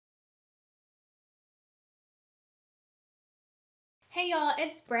Hey y'all,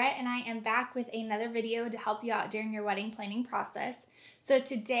 it's Brett and I am back with another video to help you out during your wedding planning process. So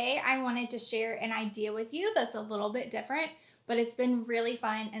today I wanted to share an idea with you that's a little bit different, but it's been really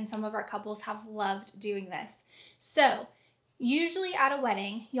fun and some of our couples have loved doing this. So usually at a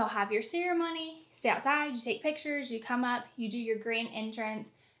wedding, you'll have your ceremony, stay outside, you take pictures, you come up, you do your grand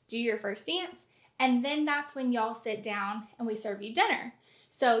entrance, do your first dance, and then that's when y'all sit down and we serve you dinner.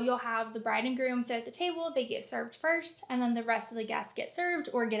 So you'll have the bride and groom sit at the table, they get served first, and then the rest of the guests get served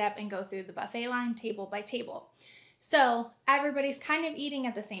or get up and go through the buffet line table by table. So everybody's kind of eating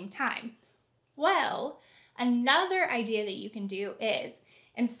at the same time. Well, another idea that you can do is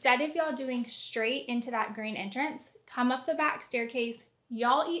instead of y'all doing straight into that green entrance, come up the back staircase,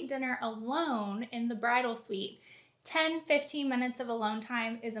 y'all eat dinner alone in the bridal suite. 10-15 minutes of alone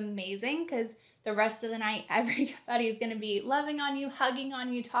time is amazing because the rest of the night everybody's going to be loving on you, hugging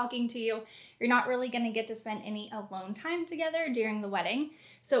on you, talking to you. You're not really going to get to spend any alone time together during the wedding.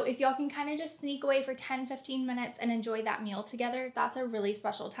 So if y'all can kind of just sneak away for 10-15 minutes and enjoy that meal together, that's a really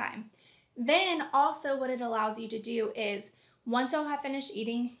special time. Then also what it allows you to do is once y'all have finished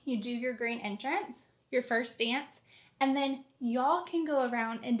eating, you do your green entrance, your first dance, and then y'all can go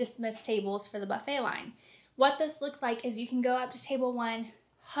around and dismiss tables for the buffet line. What this looks like is you can go up to table one,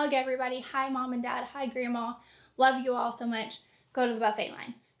 hug everybody. Hi, mom and dad. Hi, grandma. Love you all so much. Go to the buffet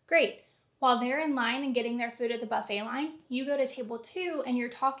line. Great. While they're in line and getting their food at the buffet line, you go to table two and you're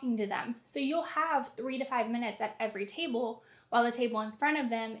talking to them. So you'll have 3 to 5 minutes at every table while the table in front of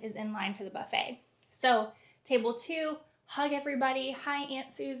them is in line for the buffet. So table two, hug everybody. Hi,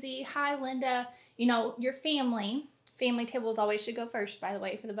 Aunt Susie. Hi, Linda. You know, your family. Family tables always should go first, by the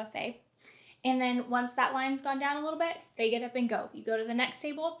way, for the buffet. And then once that line's gone down a little bit, they get up and go. You go to the next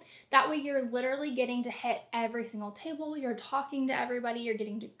table. That way you're literally getting to hit every single table. You're talking to everybody. You're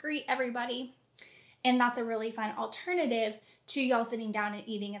getting to greet everybody. And that's a really fun alternative to y'all sitting down and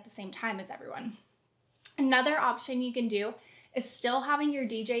eating at the same time as everyone. Another option you can do is still having your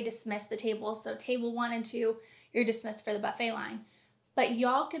DJ dismiss the tables. So table 1 and 2, you're dismissed for the buffet line. But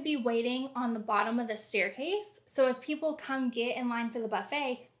y'all could be waiting on the bottom of the staircase. So if people come get in line for the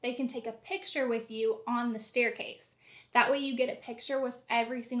buffet, they can take a picture with you on the staircase. That way you get a picture with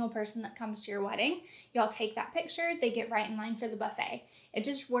every single person that comes to your wedding. Y'all take that picture, they get right in line for the buffet. It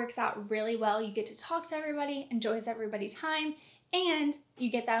just works out really well. You get to talk to everybody, enjoys everybody's time, and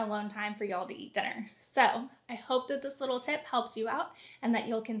you get that alone time for y'all to eat dinner. So I hope that this little tip helped you out and that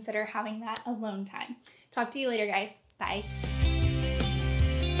you'll consider having that alone time. Talk to you later, guys. Bye.